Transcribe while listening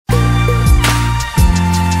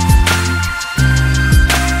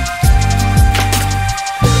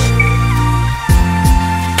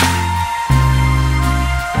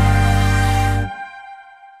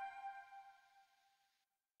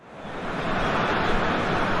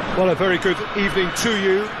Well, a very good evening to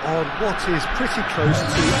you on what is pretty close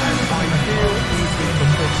to an ideal evening for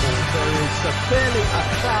football. There is barely a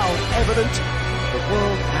cloud evident. The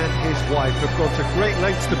world and his wife have gone to great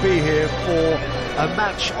lengths to be here for a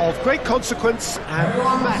match of great consequence and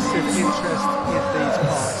massive interest in these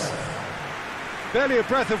parts. Barely a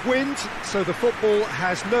breath of wind, so the football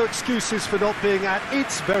has no excuses for not being at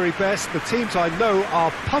its very best. The teams I know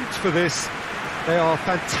are pumped for this. They are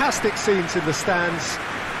fantastic scenes in the stands.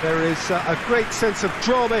 There is a great sense of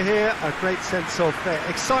drama here, a great sense of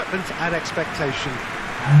excitement and expectation.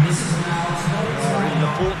 And this is now in the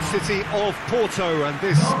port city of Porto, and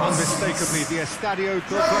this unmistakably the Estadio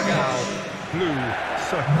do Dragão, blue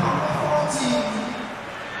circle.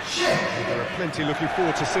 There are plenty looking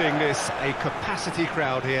forward to seeing this, a capacity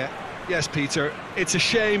crowd here. Yes, Peter, it's a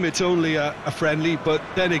shame it's only a friendly, but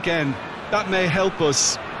then again, that may help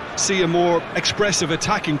us see a more expressive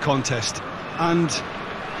attacking contest. And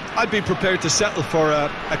I'd be prepared to settle for a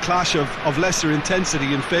clash of lesser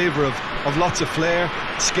intensity in favour of lots of flair,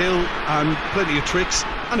 skill and plenty of tricks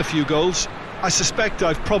and a few goals. I suspect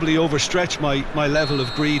I've probably overstretched my level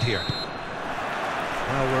of greed here.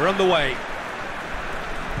 Well, we're on the way.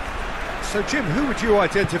 So, Jim, who would you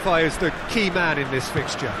identify as the key man in this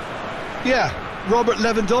fixture? Yeah, Robert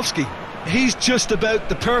Lewandowski. He's just about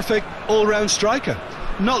the perfect all-round striker.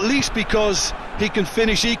 Not least because he can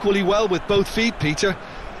finish equally well with both feet, Peter.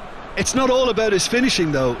 It's not all about his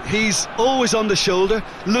finishing, though. He's always on the shoulder,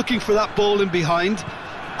 looking for that ball in behind,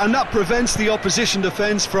 and that prevents the opposition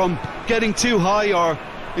defence from getting too high or,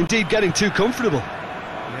 indeed, getting too comfortable.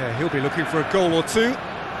 Yeah, he'll be looking for a goal or two.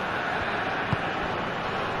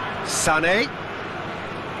 Sané.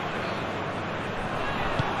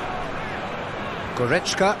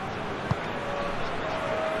 Goretzka.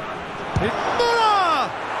 Müller!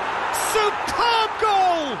 Superb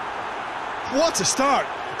goal! What a start!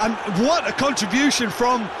 And what a contribution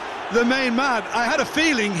from the main man. I had a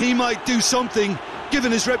feeling he might do something,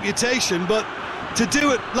 given his reputation, but to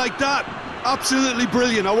do it like that, absolutely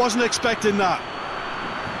brilliant. I wasn't expecting that.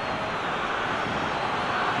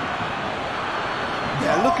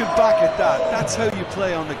 Yeah, looking back at that, that's how you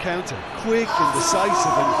play on the counter. Quick and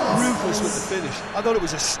decisive and ruthless with the finish. I thought it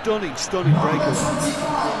was a stunning, stunning breakout.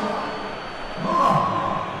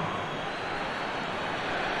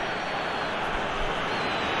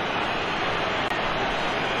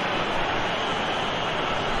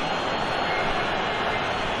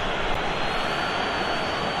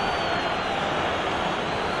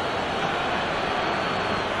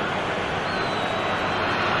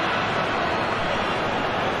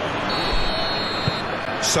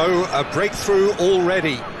 So, a breakthrough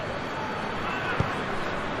already.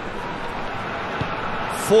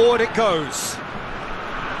 Forward it goes.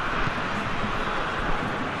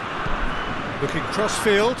 Looking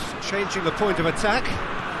cross-field, changing the point of attack.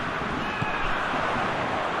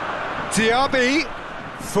 Diaby,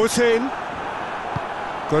 foot in.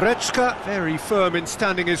 Goretzka, very firm in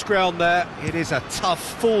standing his ground there. It is a tough,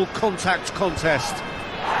 full-contact contest.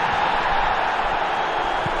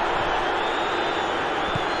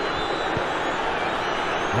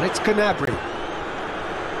 And it's Gnabry.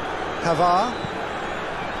 Pavard.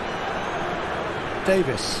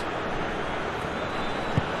 Davis.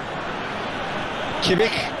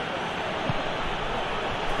 Kimmich.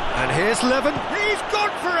 And here's Levin. He's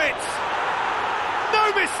gone for it!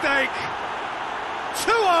 No mistake!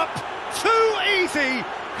 2 up, 2 easy.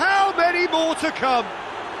 How many more to come?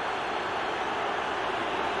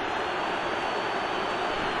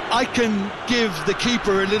 I can give the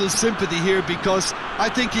keeper a little sympathy here because I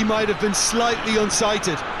think he might have been slightly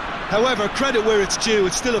unsighted. However, credit where it's due,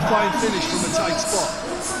 it's still a fine finish from a tight spot.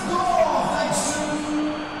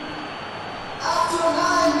 After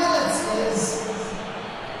 9 minutes is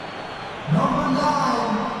number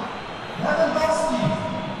 9, Lewandowski.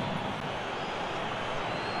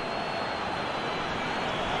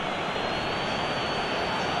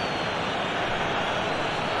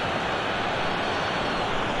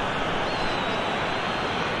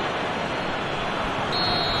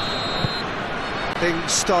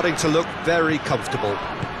 Things starting to look very comfortable.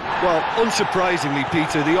 Well, unsurprisingly,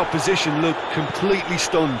 Peter, the opposition look completely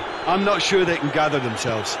stunned. I'm not sure they can gather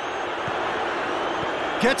themselves.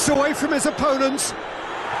 Gets away from his opponents.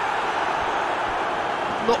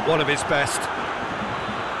 Not one of his best.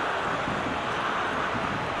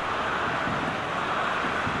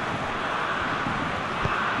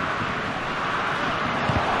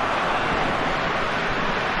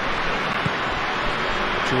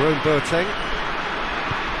 Jerome Boateng.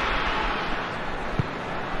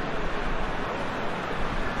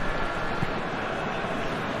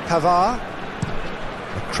 Pavard.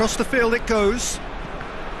 Across the field it goes.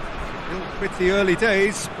 Still pretty early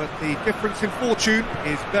days, but the difference in fortune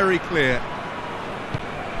is very clear.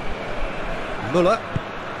 Müller.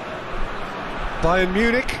 Bayern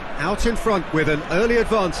Munich out in front with an early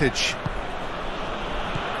advantage.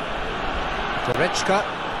 Goretzka.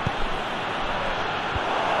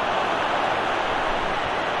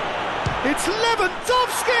 It's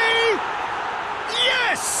Lewandowski!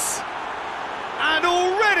 Yes! And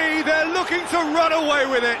already they're looking to run away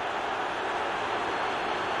with it.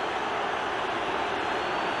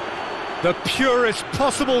 The purest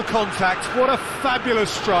possible contact. What a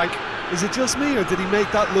fabulous strike. Is it just me, or did he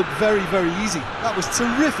make that look very, very easy? That was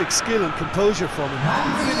terrific skill and composure from him. He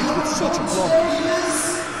finished with such a block.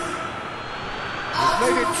 He's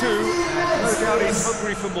made it two, and no doubt he's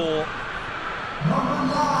hungry for more.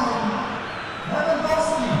 Number 9,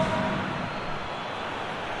 Lewandowski.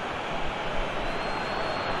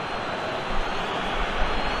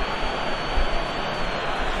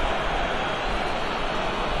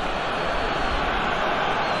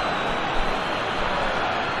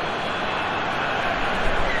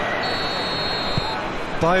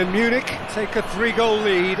 Bayern Munich take a 3-goal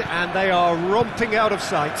lead and they are romping out of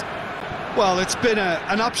sight. Well, it's been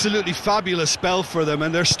an absolutely fabulous spell for them,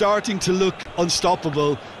 and they're starting to look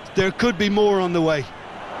unstoppable. There could be more on the way.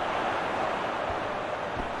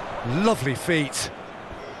 Lovely feet.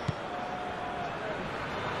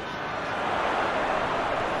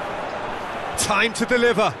 Time to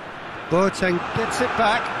deliver. Boateng gets it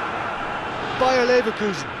back. Bayer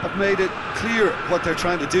Leverkusen have made it clear what they're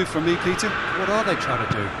trying to do for me, Peter. What are they trying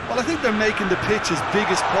to do? Well, I think they're making the pitch as big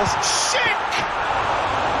as possible. Schick!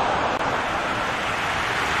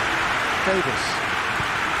 Davis.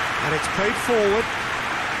 And it's played forward.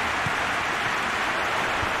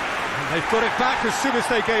 And they've got it back as soon as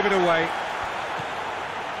they gave it away.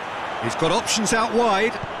 He's got options out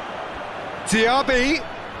wide. Diaby.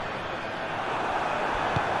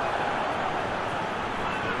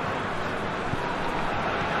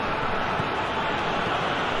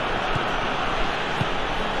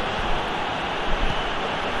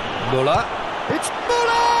 Müller. It's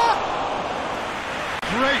Müller!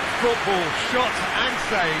 Great football, shot and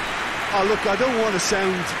save. Oh, look, I don't want to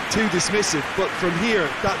sound too dismissive, but from here,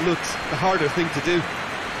 that looks the harder thing to do.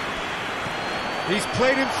 He's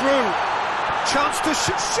played him through. Chance to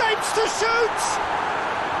shoot. Shapes to shoot!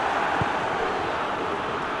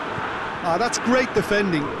 Ah, that's great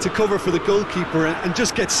defending to cover for the goalkeeper and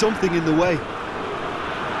just get something in the way.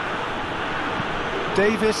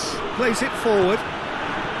 Davis plays it forward.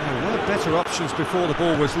 Oh, one of better options before the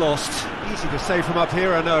ball was lost. Easy to save from up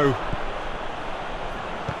here, I know.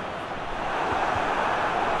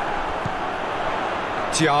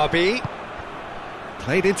 Diaby.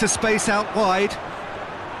 Played into space out wide.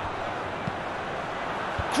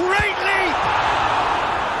 Great leap!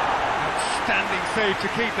 Outstanding save to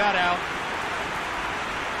keep that out.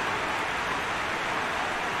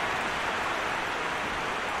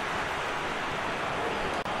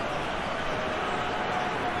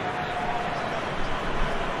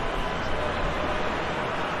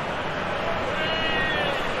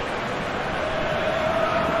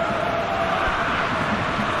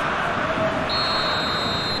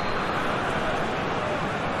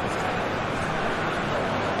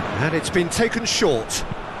 And it's been taken short.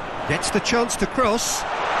 Gets the chance to cross.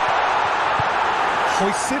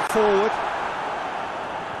 Hoists it forward.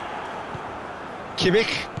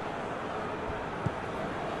 Kimmich.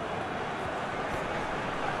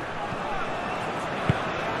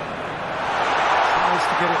 Tries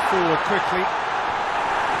to get it forward quickly.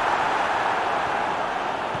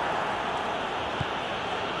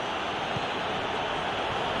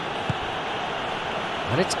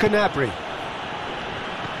 And it's Gnabry.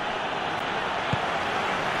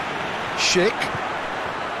 Schick.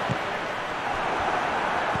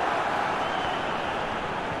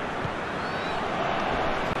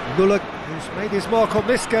 Müller, who's made his mark on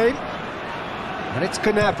this game. And it's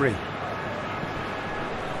Gnabry.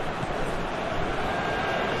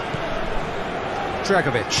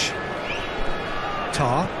 Dragovic.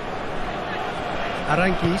 Tar.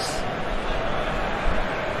 Arangis.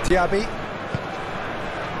 Diaby.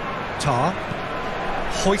 Tar.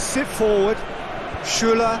 Hoists it forward.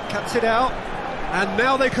 Schuller cuts it out, and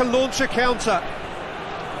now they can launch a counter.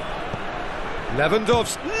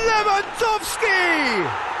 Lewandowski!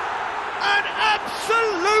 An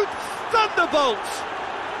absolute thunderbolt!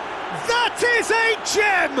 That is a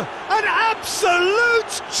gem! An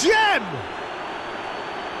absolute gem!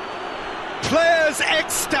 Players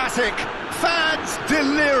ecstatic, fans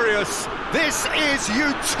delirious. This is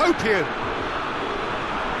utopian.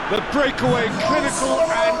 The breakaway clinical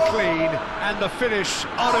and clean, and the finish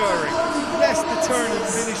unerring. Less determined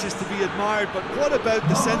finishes to be admired, but what about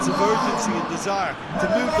the sense of urgency and desire to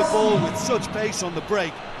move the ball with such pace on the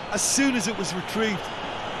break as soon as it was retrieved?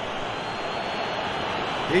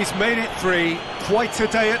 He's made it 3, quite a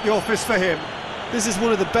day at the office for him. This is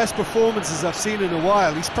one of the best performances I've seen in a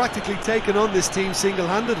while. He's practically taken on this team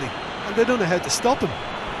single-handedly, and they don't know how to stop him.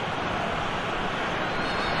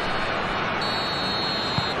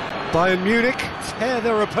 Bayern Munich tear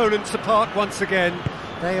their opponents apart once again.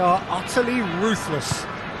 They are utterly ruthless.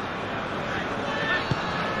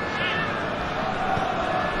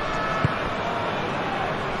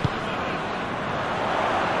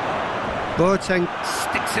 Boateng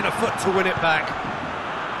sticks in a foot to win it back.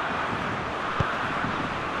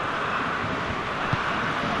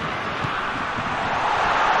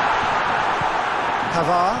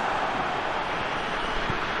 Pavard.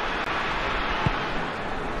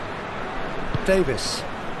 Davis.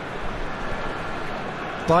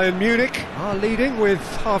 Bayern Munich are leading with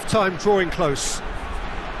half-time drawing close.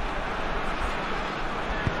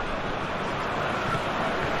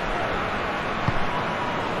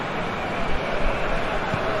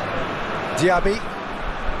 Diaby.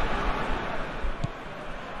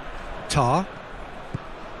 Tar.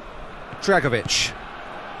 Dragovic.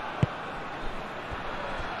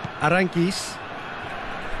 Aranguiz.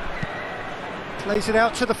 Plays it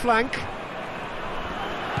out to the flank.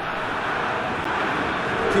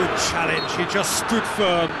 Good challenge, he just stood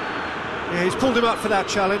firm. Yeah, he's pulled him up for that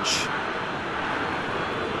challenge.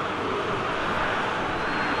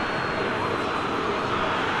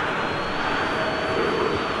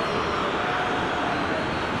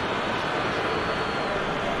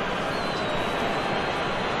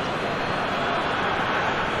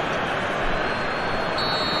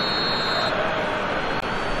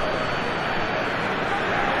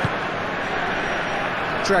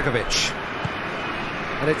 Dragovic.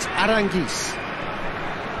 And it's Aranguiz.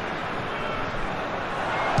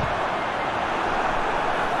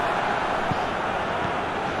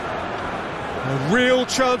 A real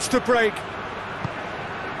chance to break.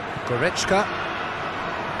 Goretzka.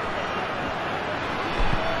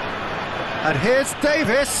 And here's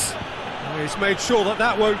Davis. He's made sure that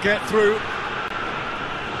that won't get through.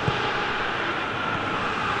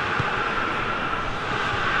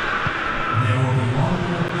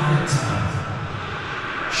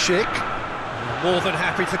 Schick, more than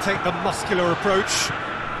happy to take the muscular approach.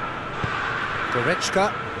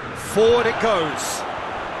 Goretzka, forward it goes.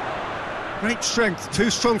 Great strength, too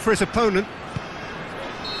strong for his opponent.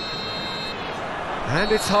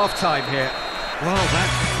 And it's half-time here. Well, that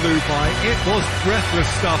flew by. It was breathless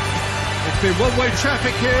stuff. It's been one-way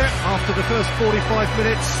traffic here after the first 45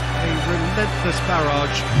 minutes. A relentless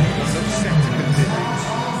barrage looks set to continue.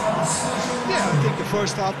 Yeah, I think the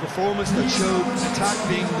first half performance that showed attack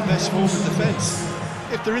being the best form of defence.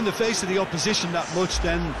 If they're in the face of the opposition that much,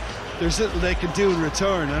 then there's little they can do in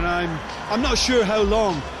return, and I'm not sure how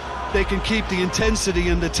long they can keep the intensity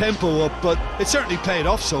and the tempo up, but it certainly paid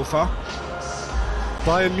off so far.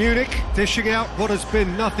 Bayern Munich dishing out what has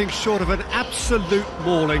been nothing short of an absolute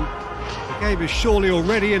mauling. The game is surely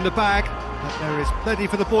already in the bag, but there is plenty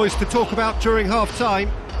for the boys to talk about during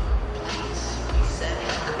half-time.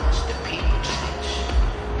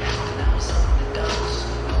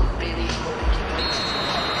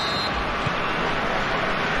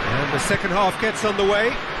 The second half gets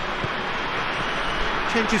underway.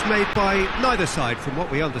 Changes made by neither side from what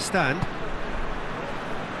we understand.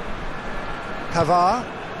 Pavard.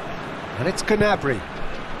 And it's Gnabry.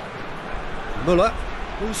 Müller.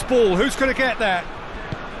 Who's ball? Who's going to get that?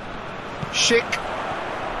 Schick.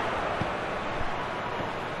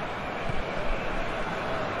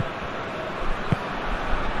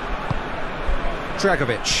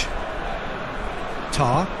 Dragovic.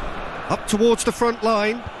 Tar. Up towards the front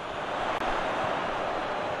line.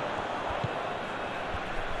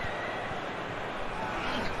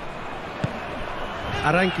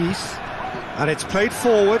 Aranguiz, and it's played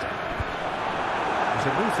forward. It was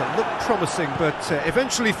a move that looked promising, but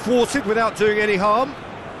eventually thwarted without doing any harm.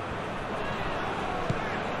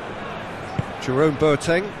 Jerome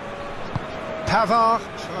Boateng. Pavard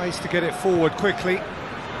tries to get it forward quickly.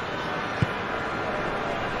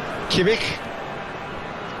 Kimmich.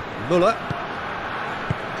 Müller.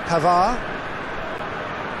 Pavard.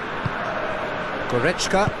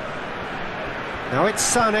 Goretzka. Now it's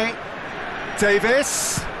Sané.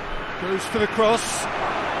 Davis goes for the cross.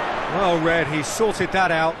 Well read, he sorted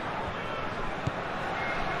that out.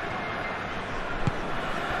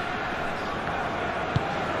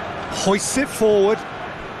 Hoists it forward.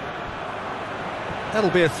 That'll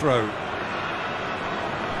be a throw.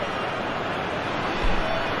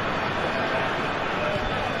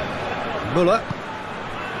 Müller.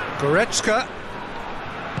 Goretzka.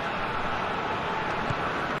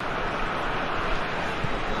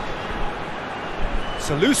 It's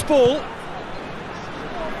a loose ball.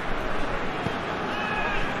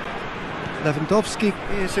 Lewandowski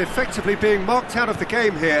is effectively being marked out of the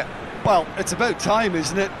game here. Well, it's about time,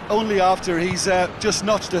 isn't it? Only after he's just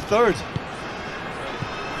notched a third.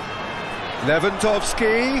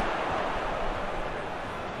 Lewandowski.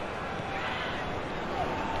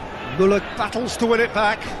 Müller battles to win it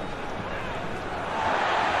back.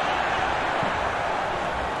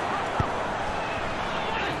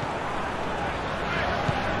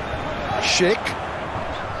 Schick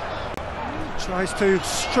tries to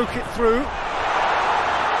stroke it through.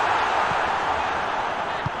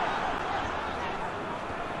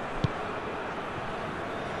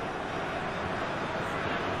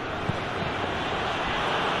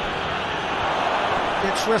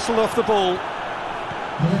 Gets wrestled off the ball.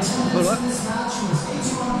 Müller. This match was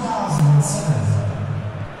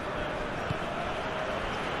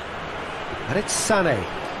 81,007. And it's Sané.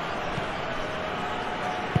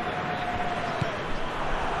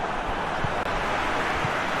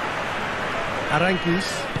 Aranguiz.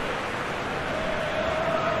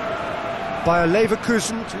 Bayer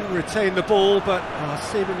Leverkusen to retain the ball, but are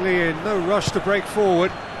seemingly in no rush to break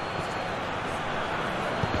forward.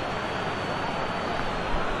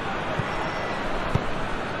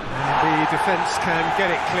 And the defence can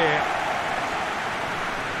get it clear.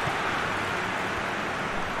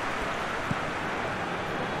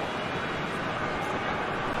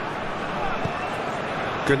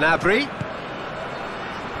 Gnabry.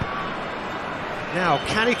 Now,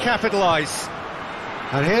 can he capitalise?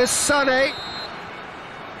 And here's Sané.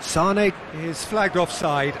 Sané is flagged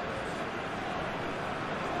offside.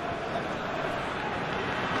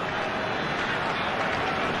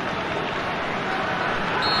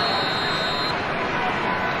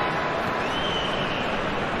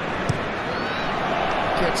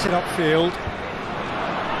 Gets it upfield.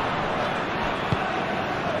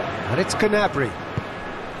 And it's Gnabry.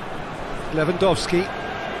 Lewandowski.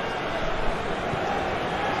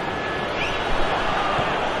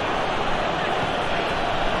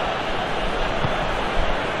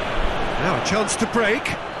 Now a chance to break.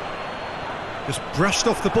 Just brushed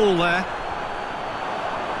off the ball there.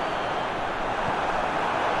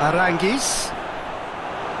 Aranguiz.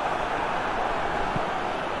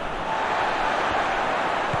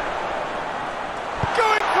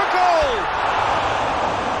 Going for goal!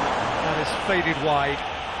 That is faded wide.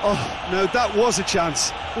 Oh, no, that was a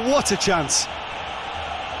chance. What a chance.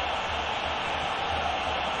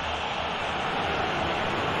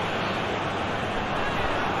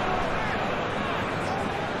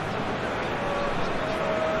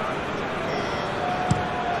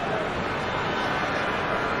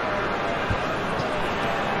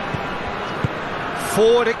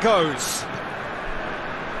 Forward it goes.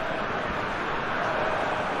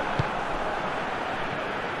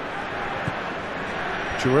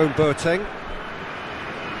 Jerome Boateng.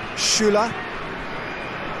 Schüller.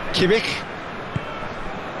 Kimmich.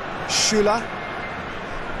 Schüller.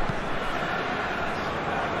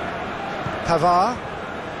 Pavard.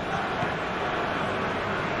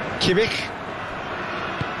 Kimmich.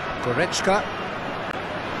 Goretzka.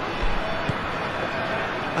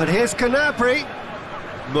 And here's Gnabry.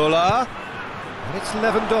 Müller. And it's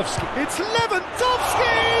Lewandowski. It's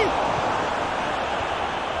Lewandowski!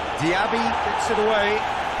 Diaby gets it away.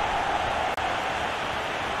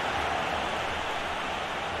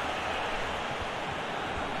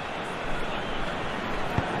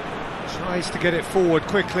 Tries to get it forward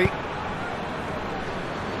quickly.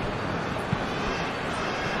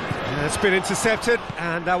 And it's been intercepted,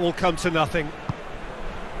 and that will come to nothing.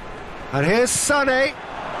 And here's Sané.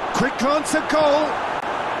 Quick glance at goal.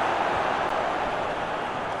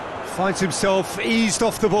 Finds himself eased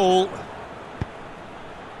off the ball.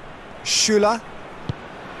 Schüller.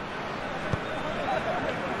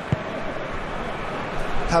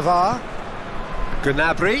 Pavard.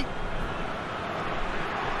 Gnabry.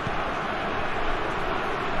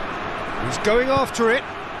 He's going after it.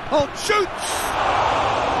 Oh, shoots!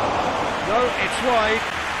 No, it's wide.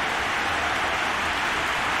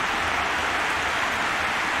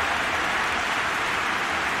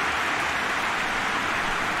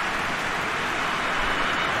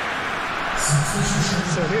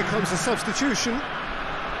 So here comes the substitution.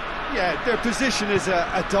 Yeah, their position is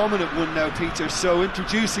a dominant one now, Peter, so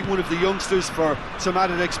introducing one of the youngsters for some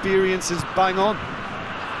added experience is bang on.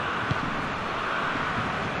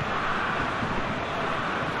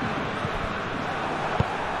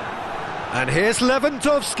 And here's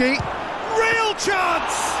Lewandowski. Real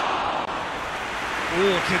chance!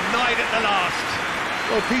 Oh, denied at the last.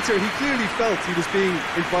 Well, Peter, he clearly felt he was being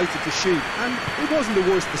invited to shoot, and it wasn't the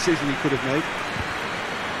worst decision he could have made.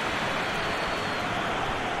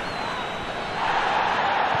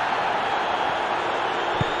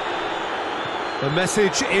 The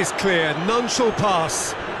message is clear, none shall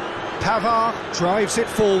pass. Pavard drives it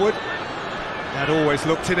forward. That always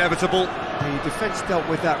looked inevitable. The defence dealt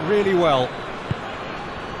with that really well.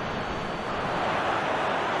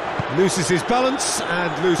 Loses his balance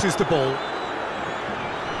and loses the ball.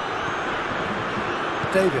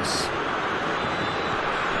 Davis.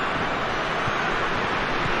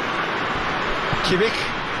 Kimmich.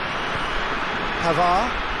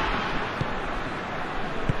 Pavard.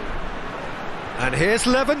 And here's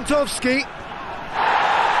Lewandowski.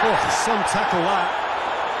 Oh, some tackle that.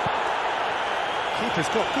 Keeper's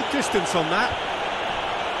got good distance on that.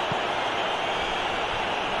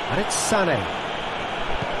 And it's Sané.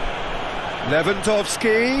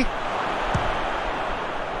 Lewandowski.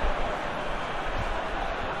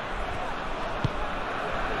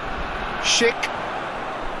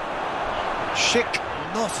 Schick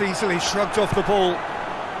not easily shrugged off the ball.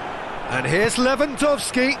 And here's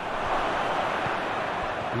Lewandowski.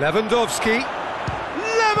 Lewandowski!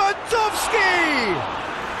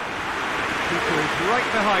 Keeper is right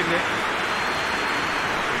behind it.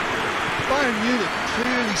 Bayern Munich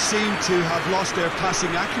clearly seem to have lost their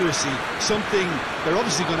passing accuracy, something they're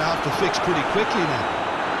obviously going to have to fix pretty quickly now.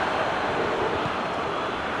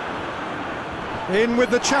 In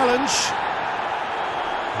with the challenge.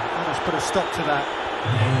 That has put a stop to that.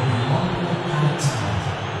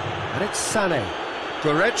 And it's Sané.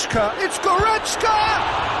 Goretzka, it's Goretzka!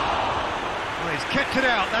 Well, he's kept it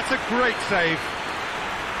out, that's a great save.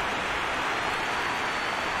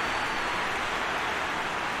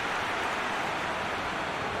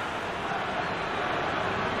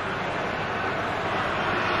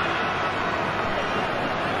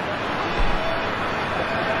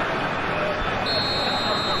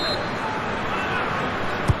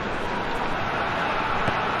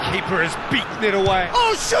 Keeper has beaten it away.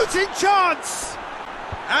 Oh, shooting chance!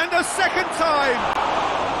 And a second time!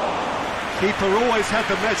 Keeper always had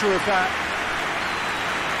the measure of that.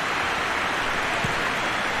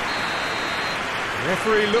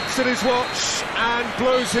 Referee looks at his watch and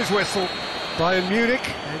blows his whistle. Bayern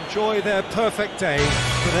Munich enjoy their perfect day.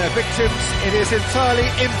 For their victims, it is entirely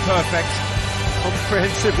imperfect.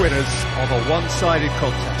 Comprehensive winners of a one-sided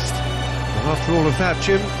contest. And after all of that,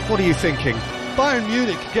 Jim, what are you thinking? Bayern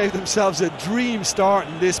Munich gave themselves a dream start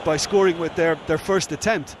in this by scoring with their first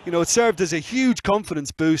attempt. You know, it served as a huge confidence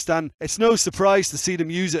boost, and it's no surprise to see them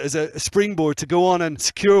use it as a springboard to go on and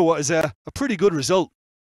secure what is a pretty good result.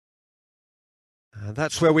 And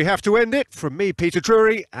that's where we have to end it. From me, Peter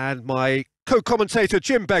Drury, and my co-commentator,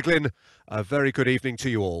 Jim Beglin, a very good evening to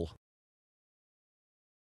you all.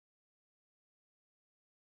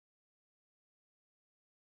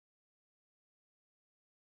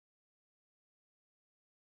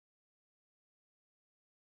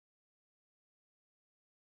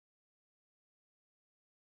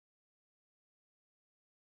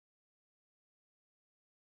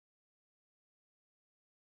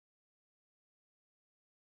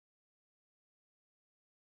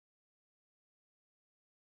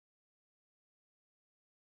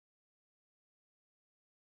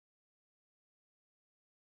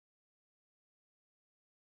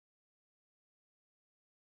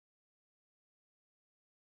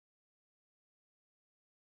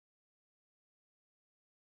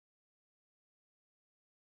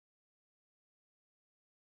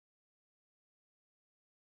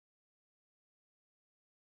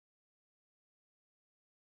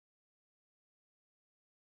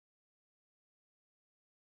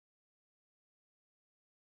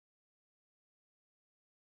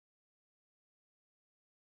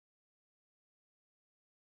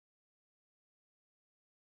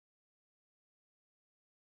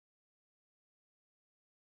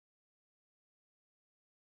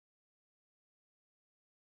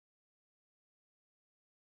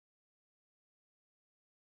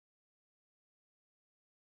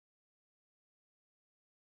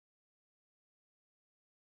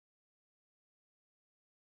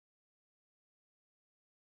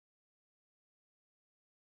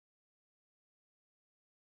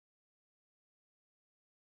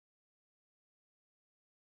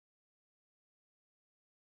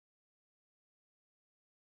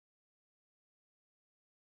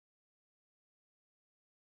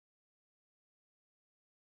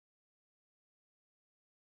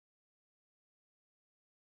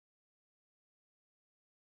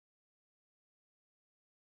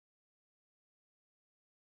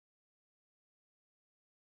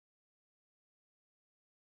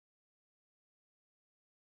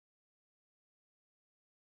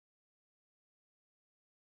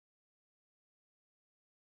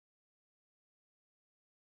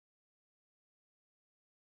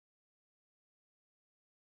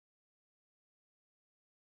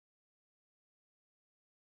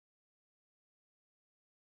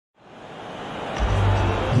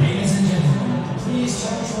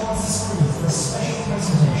 across the screen for a special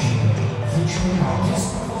presentation featuring our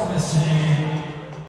guest performers today.